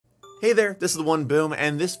Hey there, this is the One Boom,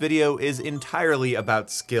 and this video is entirely about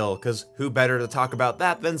skill, cause who better to talk about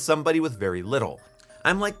that than somebody with very little.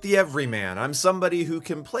 I'm like the everyman. I'm somebody who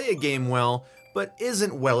can play a game well, but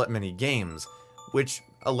isn't well at many games, which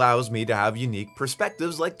allows me to have unique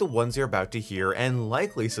perspectives like the ones you're about to hear and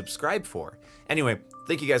likely subscribe for. Anyway,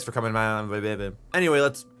 thank you guys for coming by. Anyway,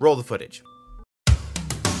 let's roll the footage.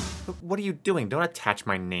 What are you doing? Don't attach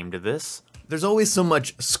my name to this. There's always so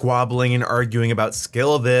much squabbling and arguing about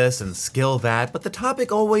skill this and skill that, but the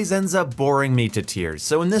topic always ends up boring me to tears.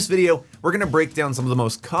 So in this video, we're gonna break down some of the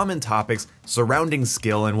most common topics surrounding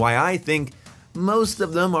skill and why I think most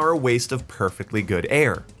of them are a waste of perfectly good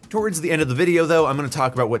air. Towards the end of the video though, I'm gonna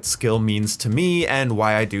talk about what skill means to me and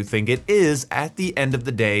why I do think it is, at the end of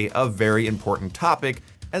the day, a very important topic,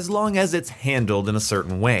 as long as it's handled in a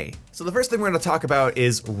certain way. So the first thing we're going to talk about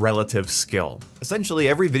is relative skill. Essentially,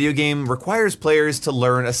 every video game requires players to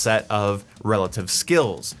learn a set of relative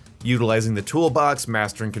skills, utilizing the toolbox,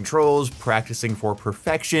 mastering controls, practicing for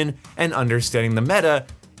perfection, and understanding the meta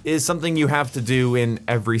is something you have to do in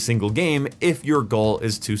every single game if your goal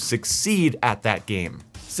is to succeed at that game.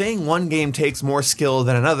 Saying one game takes more skill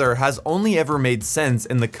than another has only ever made sense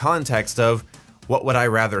in the context of what would I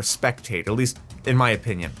rather spectate, at least in my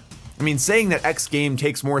opinion. I mean, saying that X game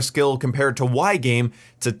takes more skill compared to Y game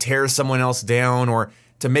to tear someone else down or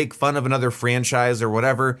to make fun of another franchise or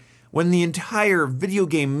whatever, when the entire video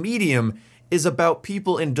game medium is about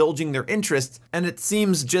people indulging their interests, and it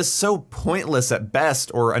seems just so pointless at best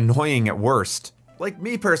or annoying at worst. Like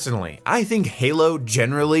me personally, I think Halo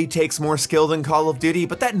generally takes more skill than Call of Duty,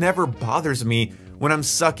 but that never bothers me when I'm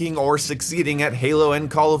sucking or succeeding at Halo and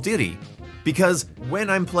Call of Duty. Because when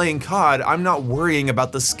I'm playing COD, I'm not worrying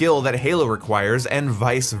about the skill that Halo requires and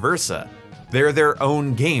vice versa. They're their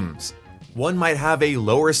own games. One might have a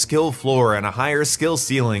lower skill floor and a higher skill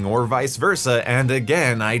ceiling or vice versa, and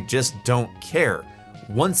again, I just don't care.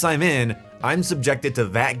 Once I'm in, I'm subjected to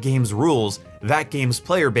that game's rules, that game's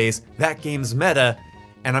player base, that game's meta,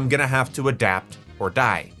 and I'm gonna have to adapt or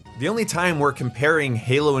die. The only time where comparing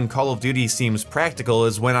Halo and Call of Duty seems practical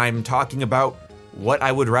is when I'm talking about what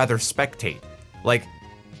I would rather spectate. Like,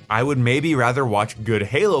 I would maybe rather watch good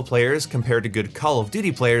Halo players compared to good Call of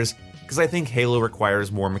Duty players, because I think Halo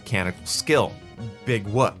requires more mechanical skill. Big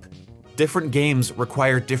whoop. Different games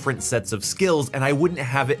require different sets of skills, and I wouldn't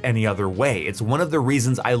have it any other way. It's one of the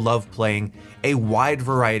reasons I love playing a wide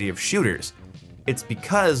variety of shooters. It's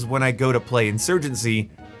because when I go to play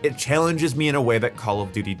Insurgency, it challenges me in a way that Call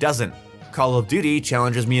of Duty doesn't. Call of Duty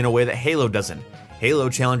challenges me in a way that Halo doesn't. Halo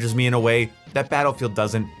challenges me in a way that Battlefield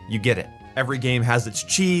doesn't. You get it. Every game has its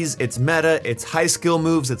cheese, its meta, its high skill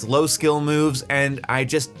moves, its low skill moves, and I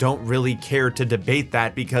just don't really care to debate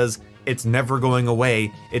that because it's never going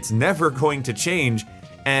away, it's never going to change,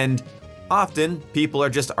 and often people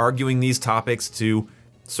are just arguing these topics to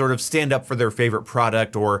sort of stand up for their favorite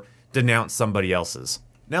product or denounce somebody else's.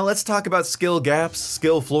 Now let's talk about skill gaps,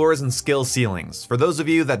 skill floors, and skill ceilings. For those of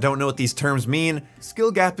you that don't know what these terms mean, skill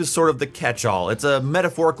gap is sort of the catch-all. It's a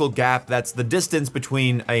metaphorical gap that's the distance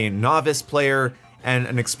between a novice player and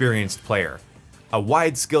an experienced player. A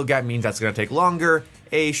wide skill gap means that's going to take longer,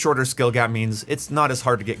 a shorter skill gap means it's not as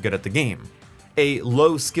hard to get good at the game. A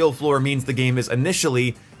low skill floor means the game is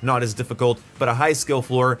initially not as difficult, but a high skill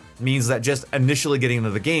floor means that just initially getting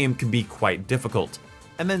into the game can be quite difficult.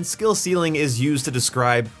 And then skill ceiling is used to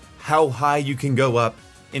describe how high you can go up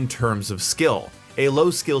in terms of skill. A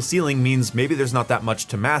low skill ceiling means maybe there's not that much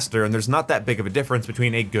to master and there's not that big of a difference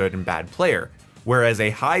between a good and bad player. Whereas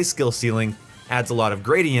a high skill ceiling adds a lot of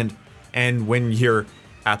gradient, and when you're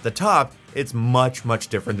at the top, it's much, much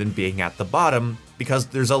different than being at the bottom because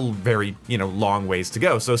there's a very, long ways to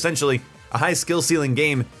go. So essentially, a high skill ceiling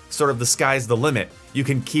game, sort of the sky's the limit. You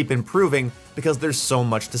can keep improving because there's so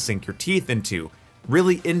much to sink your teeth into.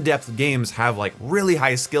 Really in-depth games have like really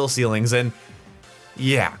high skill ceilings, and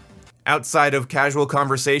yeah, outside of casual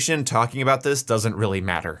conversation, talking about this doesn't really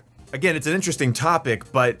matter. Again, it's an interesting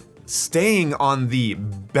topic, but staying on the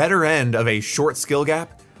better end of a short skill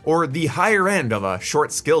gap or the higher end of a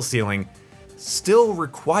short skill ceiling still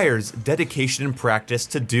requires dedication and practice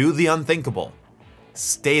to do the unthinkable.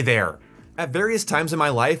 Stay there. At various times in my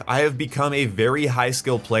life, I have become a very high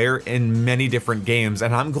skill player in many different games,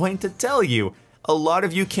 and I'm going to tell you, a lot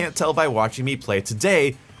of you can't tell by watching me play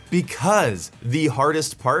today because the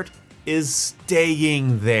hardest part is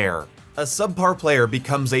staying there. A subpar player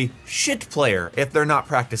becomes a shit player if they're not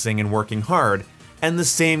practicing and working hard, and the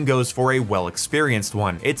same goes for a well-experienced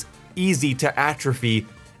one. It's easy to atrophy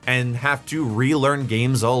and have to relearn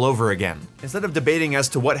games all over again. Instead of debating as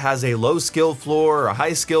to what has a low skill floor, a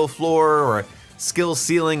high skill floor, or a skill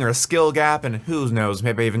ceiling or a skill gap, and who knows,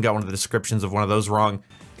 maybe I even got one of the descriptions of one of those wrong.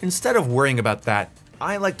 Instead of worrying about that,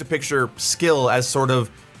 I like to picture skill as sort of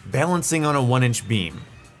balancing on a 1-inch beam.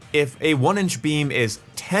 If a 1-inch beam is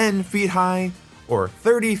 10 feet high, or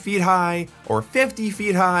 30 feet high, or 50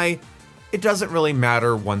 feet high, it doesn't really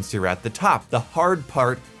matter once you're at the top. The hard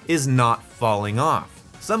part is not falling off.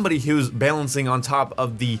 Somebody who's balancing on top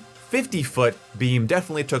of the 50-foot beam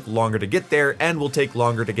definitely took longer to get there and will take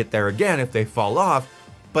longer to get there again if they fall off,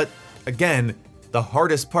 but again, the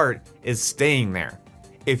hardest part is staying there.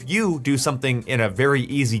 If you do something in a very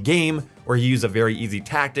easy game, or you use a very easy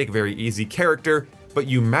tactic, very easy character, but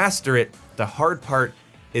you master it, the hard part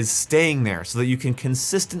is staying there so that you can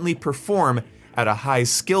consistently perform at a high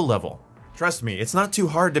skill level. Trust me, it's not too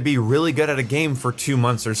hard to be really good at a game for 2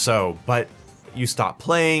 months or so, but you stop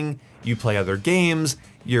playing, you play other games,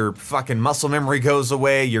 your fucking muscle memory goes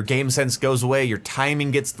away, your game sense goes away, your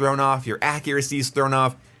timing gets thrown off, your accuracy's thrown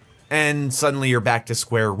off, and suddenly you're back to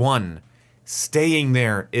square one. Staying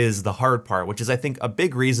there is the hard part, which is I think a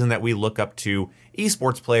big reason that we look up to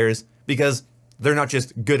esports players, because they're not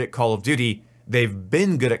just good at Call of Duty, they've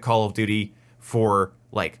been good at Call of Duty for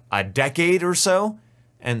like a decade or so,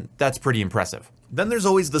 and that's pretty impressive. Then there's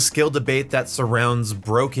always the skill debate that surrounds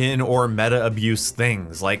broken or meta abuse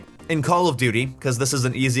things, like in Call of Duty, because this is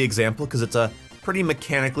an easy example because it's a pretty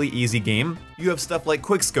mechanically easy game, you have stuff like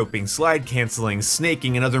quickscoping, slide canceling,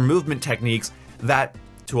 snaking, and other movement techniques that,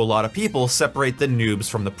 to a lot of people, separate the noobs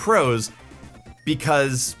from the pros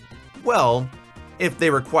because, well, if they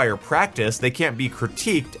require practice, they can't be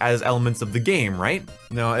critiqued as elements of the game, right?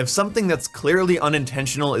 Now, if something that's clearly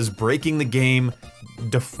unintentional is breaking the game,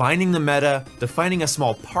 defining the meta, defining a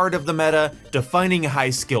small part of the meta, defining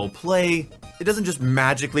high skill play, it doesn't just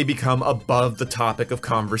magically become above the topic of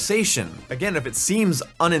conversation. Again, if it seems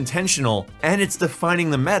unintentional and it's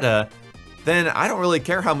defining the meta, then I don't really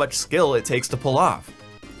care how much skill it takes to pull off.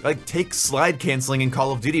 Like, take slide canceling in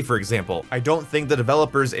Call of Duty, for example. I don't think the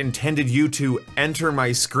developers intended you to enter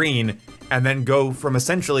my screen and then go from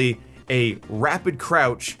essentially a rapid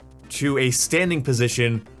crouch to a standing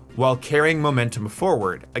position while carrying momentum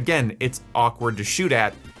forward. Again, it's awkward to shoot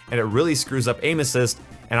at, and it really screws up aim assist,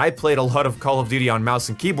 and I played a lot of Call of Duty on mouse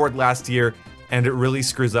and keyboard last year, and it really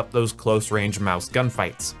screws up those close-range mouse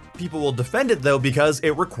gunfights. People will defend it though because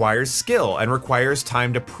it requires skill and requires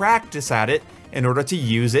time to practice at it in order to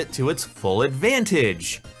use it to its full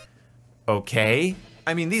advantage. Okay?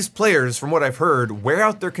 I mean, these players, from what I've heard, wear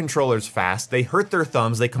out their controllers fast, they hurt their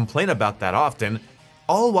thumbs, they complain about that often,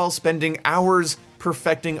 all while spending hours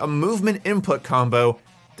perfecting a movement input combo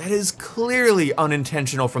that is clearly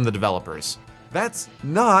unintentional from the developers. That's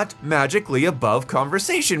not magically above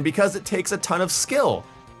conversation because it takes a ton of skill.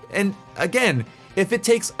 And again, if it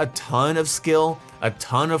takes a ton of skill, a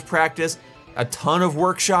ton of practice, a ton of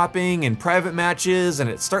workshopping and private matches, and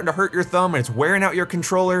it's starting to hurt your thumb and it's wearing out your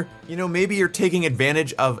controller, you know, maybe you're taking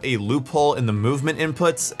advantage of a loophole in the movement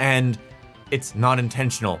inputs and it's not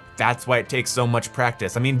intentional. That's why it takes so much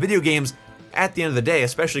practice. I mean, video games, at the end of the day,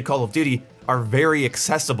 especially Call of Duty, are very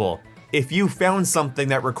accessible. If you found something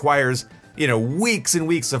that requires, you know, weeks and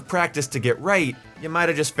weeks of practice to get right, you might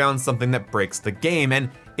have just found something that breaks the game. And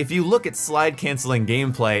if you look at slide canceling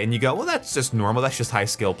gameplay and you go, well, that's just normal, that's just high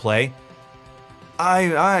skill play,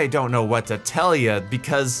 I don't know what to tell you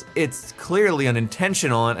because it's clearly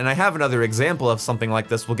unintentional, and I have another example of something like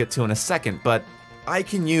this we'll get to in a second, but I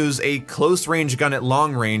can use a close range gun at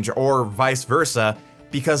long range or vice versa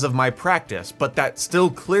because of my practice, but that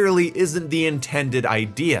still clearly isn't the intended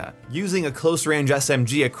idea. Using a close range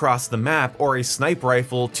SMG across the map or a sniper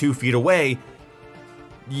rifle 2 feet away,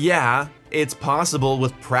 yeah, it's possible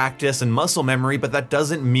with practice and muscle memory, but that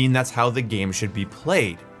doesn't mean that's how the game should be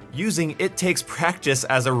played. Using "it takes practice"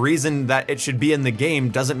 as a reason that it should be in the game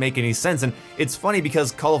doesn't make any sense, and it's funny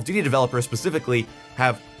because Call of Duty developers specifically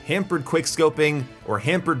have hampered quickscoping, or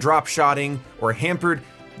hampered drop shotting, or hampered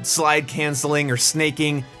slide canceling or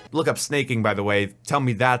snaking. Look up snaking, by the way. Tell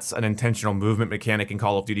me that's an intentional movement mechanic in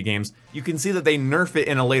Call of Duty games. You can see that they nerf it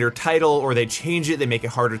in a later title, or they change it, they make it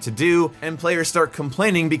harder to do, and players start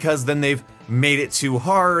complaining because then they've made it too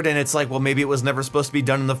hard, and it's like, well, maybe it was never supposed to be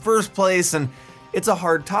done in the first place, and it's a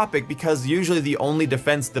hard topic because usually the only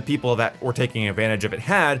defense the people that were taking advantage of it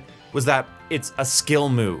had was that it's a skill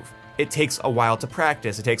move. It takes a while to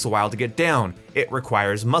practice, it takes a while to get down, it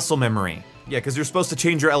requires muscle memory. Yeah, because you're supposed to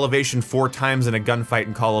change your elevation 4 times in a gunfight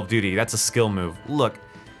in Call of Duty. That's a skill move. Look,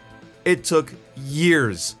 it took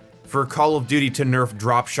years for Call of Duty to nerf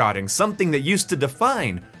drop shotting, something that used to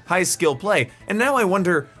define high skill play, and now I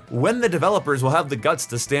wonder when the developers will have the guts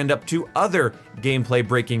to stand up to other gameplay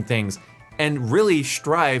breaking things and really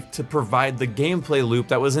strive to provide the gameplay loop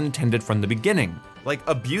that was intended from the beginning. Like,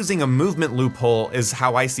 abusing a movement loophole is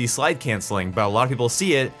how I see slide canceling, but a lot of people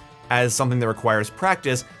see it as something that requires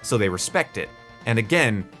practice, so they respect it. And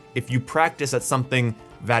again, if you practice at something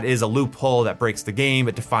that is a loophole that breaks the game,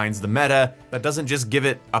 it defines the meta, that doesn't just give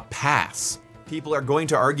it a pass. People are going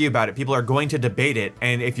to argue about it, people are going to debate it,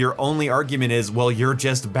 and if your only argument is, well, you're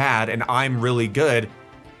just bad and I'm really good,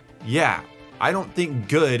 yeah. I don't think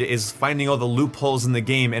good is finding all the loopholes in the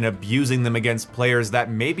game and abusing them against players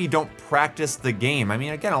that maybe don't practice the game. I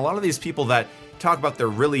mean, again, a lot of these people that talk about their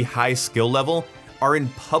really high skill level are in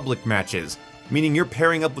public matches, meaning you're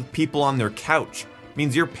pairing up with people on their couch,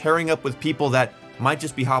 means you're pairing up with people that might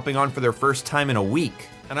just be hopping on for their first time in a week.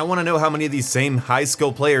 And I want to know how many of these same high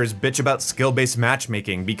skill players bitch about skill-based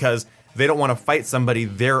matchmaking because they don't want to fight somebody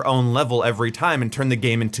their own level every time and turn the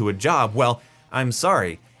game into a job. Well, I'm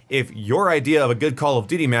sorry. If your idea of a good Call of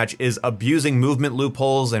Duty match is abusing movement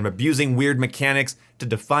loopholes and abusing weird mechanics to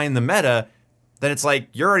define the meta, then it's like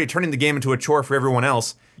you're already turning the game into a chore for everyone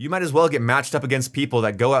else. You might as well get matched up against people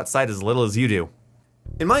that go outside as little as you do.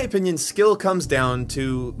 In my opinion, skill comes down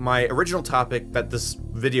to my original topic that this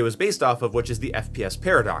video is based off of, which is the FPS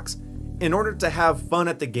paradox. In order to have fun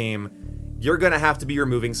at the game, you're gonna have to be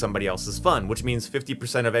removing somebody else's fun, which means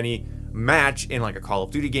 50% of any match in like a Call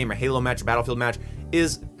of Duty game, a Halo match, a Battlefield match,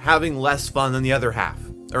 is having less fun than the other half,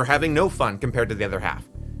 or having no fun compared to the other half.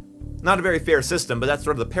 Not a very fair system, but that's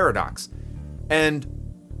sort of the paradox. And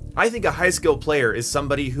I think a high skill player is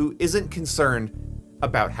somebody who isn't concerned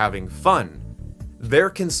about having fun. They're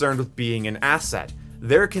concerned with being an asset.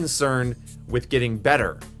 They're concerned with getting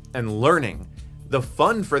better and learning. The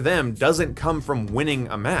fun for them doesn't come from winning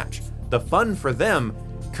a match. The fun for them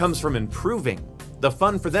comes from improving. The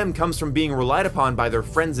fun for them comes from being relied upon by their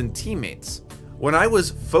friends and teammates. When I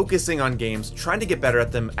was focusing on games, trying to get better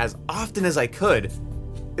at them as often as I could,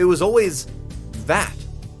 it was always that.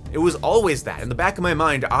 It was always that. In the back of my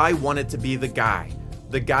mind, I wanted to be the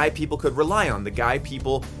guy people could rely on, the guy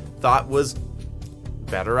people thought was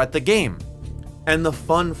better at the game. And the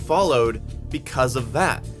fun followed because of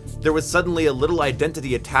that. There was suddenly a little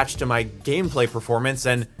identity attached to my gameplay performance,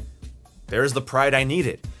 and there's the pride I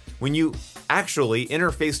needed. When you actually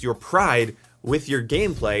interface your pride with your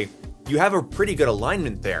gameplay, you have a pretty good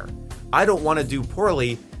alignment there. I don't want to do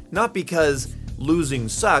poorly, not because losing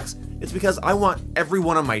sucks, it's because I want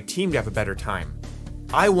everyone on my team to have a better time.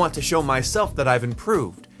 I want to show myself that I've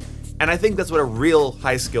improved. And I think that's what a real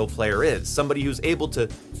high skill player is, somebody who's able to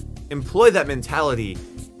employ that mentality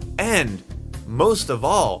and, most of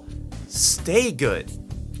all, stay good.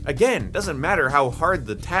 Again, doesn't matter how hard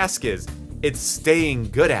the task is, it's staying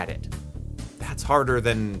good at it. That's harder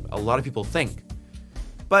than a lot of people think.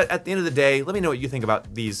 But at the end of the day, let me know what you think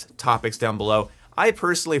about these topics down below. I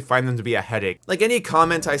personally find them to be a headache. Like any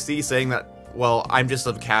comment I see saying that, well, I'm just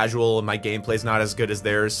a casual and my gameplay's not as good as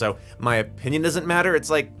theirs, so my opinion doesn't matter, it's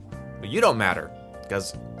like, well, you don't matter,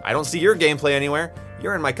 because I don't see your gameplay anywhere.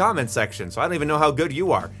 You're in my comment section, so I don't even know how good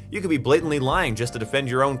you are. You could be blatantly lying just to defend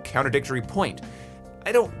your own contradictory point.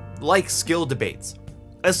 I don't like skill debates,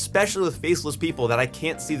 especially with faceless people that I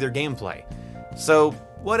can't see their gameplay. So,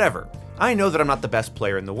 whatever. I know that I'm not the best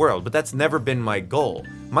player in the world, but that's never been my goal.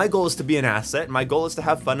 My goal is to be an asset, and my goal is to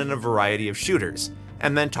have fun in a variety of shooters,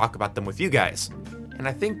 and then talk about them with you guys. And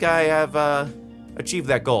I think I have achieved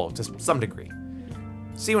that goal to some degree.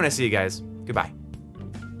 See you when I see you guys. Goodbye.